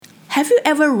Have you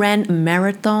ever ran a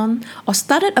marathon or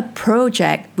started a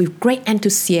project with great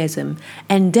enthusiasm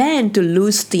and then to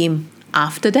lose steam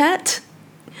after that?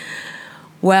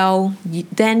 Well,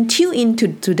 then tune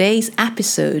into today's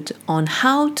episode on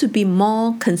how to be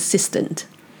more consistent.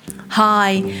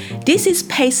 Hi, this is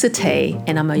Pacer Tay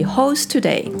and I'm your host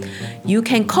today. You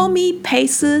can call me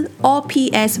Pacer or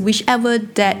PS, whichever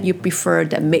that you prefer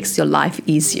that makes your life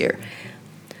easier.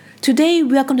 Today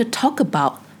we are going to talk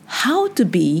about how to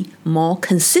be more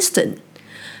consistent.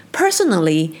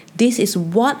 Personally, this is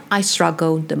what I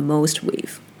struggle the most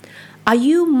with. Are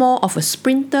you more of a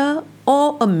sprinter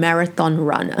or a marathon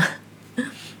runner?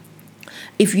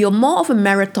 If you're more of a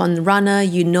marathon runner,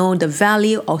 you know the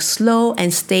value of slow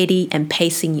and steady and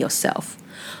pacing yourself.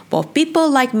 But people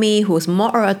like me who's more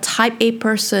of a type A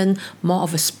person, more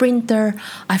of a sprinter,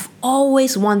 I've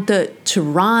always wanted to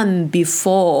run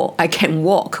before I can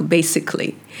walk,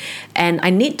 basically. And I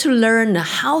need to learn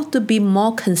how to be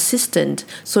more consistent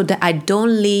so that I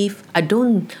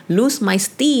don't lose my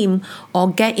steam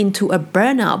or get into a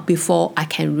burnout before I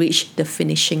can reach the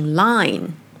finishing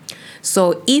line.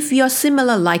 So if you're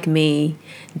similar like me,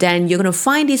 then you're going to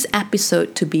find this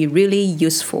episode to be really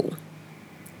useful.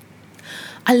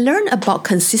 I learned about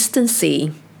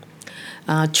consistency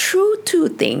through two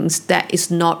things that is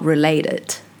not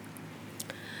related.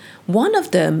 One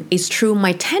of them is through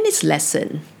my tennis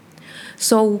lesson.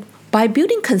 So by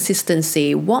building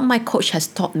consistency, what my coach has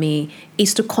taught me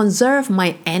is to conserve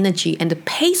my energy and to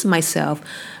pace myself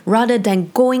rather than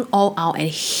going all out and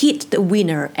hit the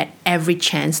winner at every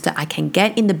chance that I can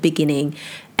get in the beginning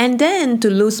and then to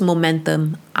lose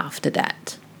momentum after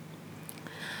that.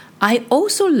 I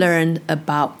also learned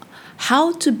about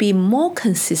how to be more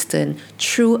consistent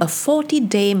through a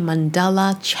 40-day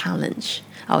mandala challenge.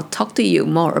 I'll talk to you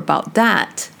more about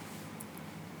that.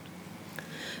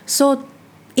 So,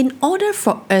 in order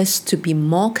for us to be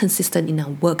more consistent in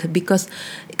our work, because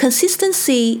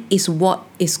consistency is what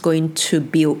is going to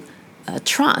build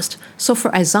trust. So,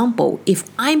 for example, if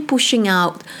I'm pushing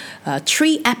out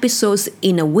 3 episodes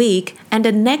in a week and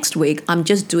the next week I'm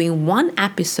just doing 1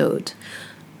 episode,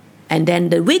 and then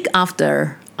the week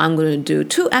after, I'm going to do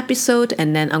 2 episodes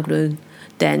and then I'm going to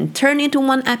then turn into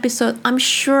 1 episode. I'm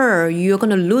sure you're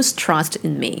going to lose trust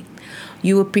in me.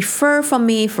 You would prefer for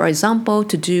me, for example,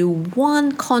 to do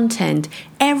 1 content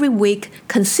every week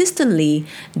consistently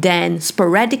than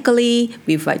sporadically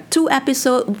with 2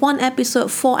 episodes, 1 episode,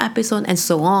 4 episodes, and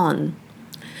so on.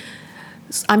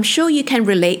 I'm sure you can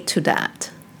relate to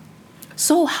that.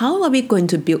 So how are we going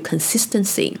to build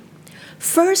consistency?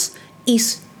 First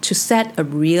is to set a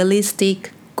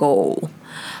realistic goal.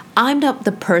 I'm not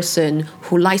the person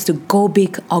who likes to go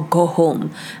big or go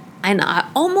home. And I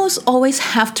almost always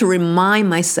have to remind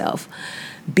myself,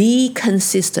 be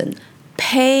consistent,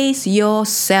 pace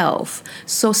yourself.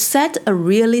 So set a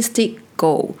realistic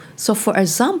goal. So for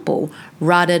example,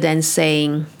 rather than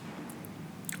saying,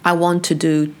 I want to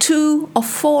do 2 or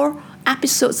 4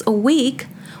 episodes a week,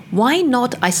 why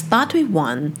not I start with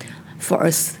 1 for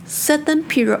a certain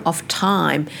period of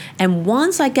time, and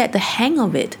once I get the hang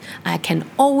of it, I can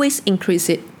always increase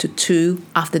it to 2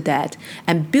 after that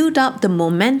and build up the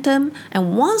momentum,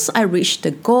 and once I reach the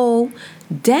goal,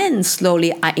 then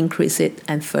slowly I increase it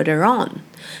and further on.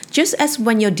 Just as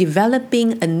when you're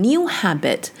developing a new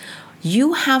habit,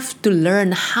 you have to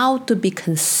learn how to be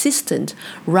consistent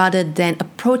rather than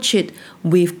approach it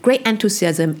with great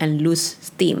enthusiasm and lose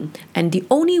steam. And the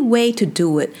only way to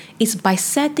do it is by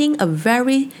setting a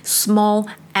very small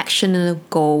actionable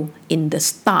goal in the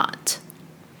start.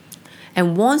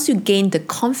 And once you gain the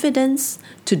confidence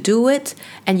to do it,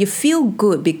 and you feel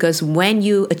good because when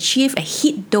you achieve and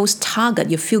hit those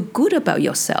targets, you feel good about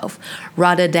yourself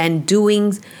rather than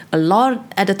doing a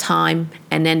lot at a time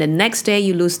and then the next day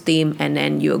you lose steam and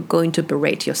then you're going to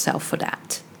berate yourself for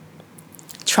that.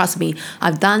 Trust me,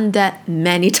 I've done that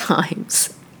many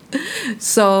times.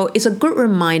 So it's a good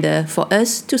reminder for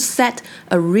us to set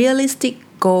a realistic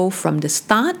goal from the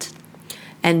start,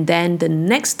 and then the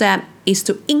next step is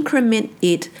to increment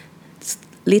it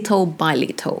little by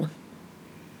little.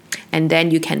 And then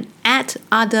you can add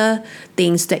other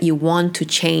things that you want to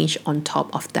change on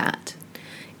top of that.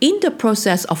 In the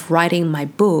process of writing my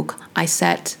book, I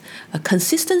set a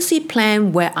consistency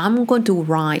plan where I'm going to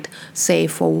write, say,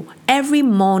 for every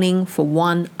morning for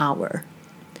 1 hour.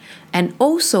 And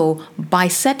also, by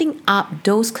setting up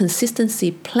those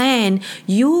consistency plan,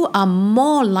 you are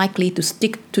more likely to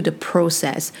stick to the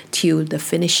process till the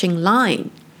finishing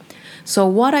line. So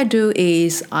what I do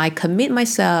is I commit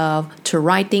myself to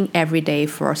writing every day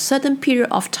for a certain period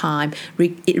of time,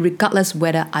 regardless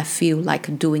whether I feel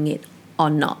like doing it or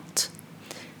not.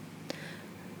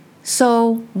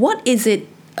 So, what is it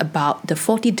about the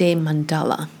 40-day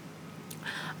mandala?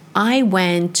 I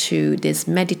went to this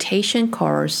meditation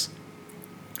course,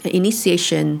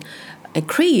 initiation, a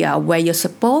kriya where you're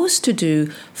supposed to do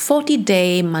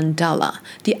 40-day mandala.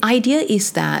 The idea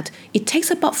is that it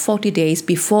takes about 40 days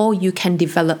before you can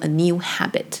develop a new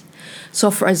habit.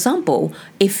 So for example,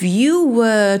 if you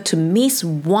were to miss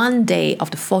one day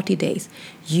of the 40 days,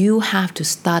 you have to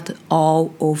start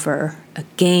all over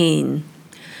again.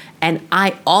 And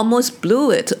I almost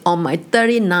blew it on my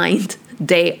 39th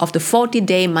day of the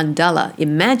 40-day mandala.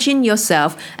 Imagine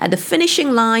yourself at the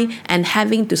finishing line and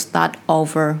having to start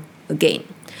over again.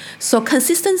 So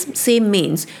consistency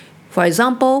means, for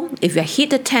example, if I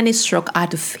hit a tennis stroke, I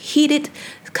have to hit it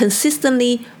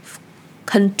consistently,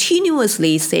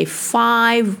 continuously, say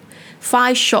five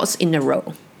shots in a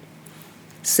row.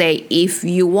 Say if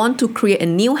you want to create a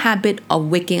new habit of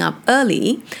waking up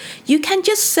early, you can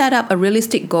just set up a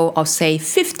realistic goal of say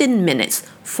 15 minutes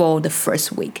for the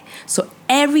first week. So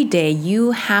every day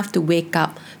you have to wake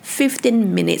up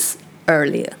 15 minutes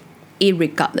earlier,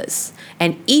 irregardless.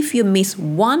 And if you miss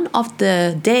one of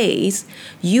the days,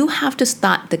 you have to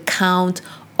start the count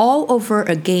all over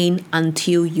again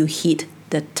until you hit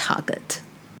the target.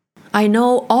 I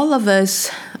know all of us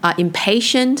are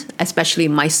impatient, especially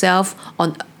myself,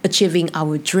 on achieving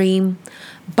our dream,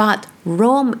 but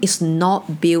Rome is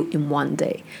not built in one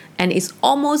day. And it's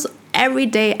almost every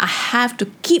day I have to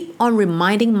keep on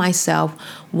reminding myself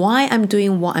why I'm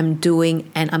doing what I'm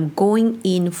doing, and I'm going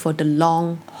in for the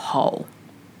long haul.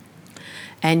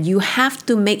 And you have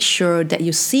to make sure that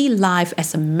you see life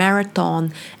as a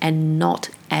marathon and not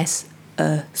as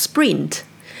a sprint,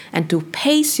 and to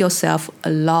pace yourself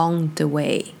along the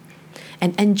way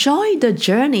and enjoy the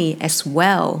journey as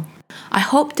well. I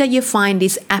hope that you find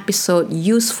this episode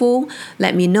useful.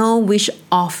 Let me know which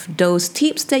of those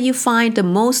tips that you find the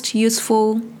most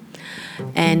useful.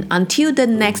 And until the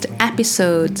next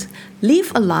episode,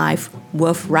 live a life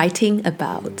worth writing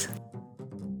about.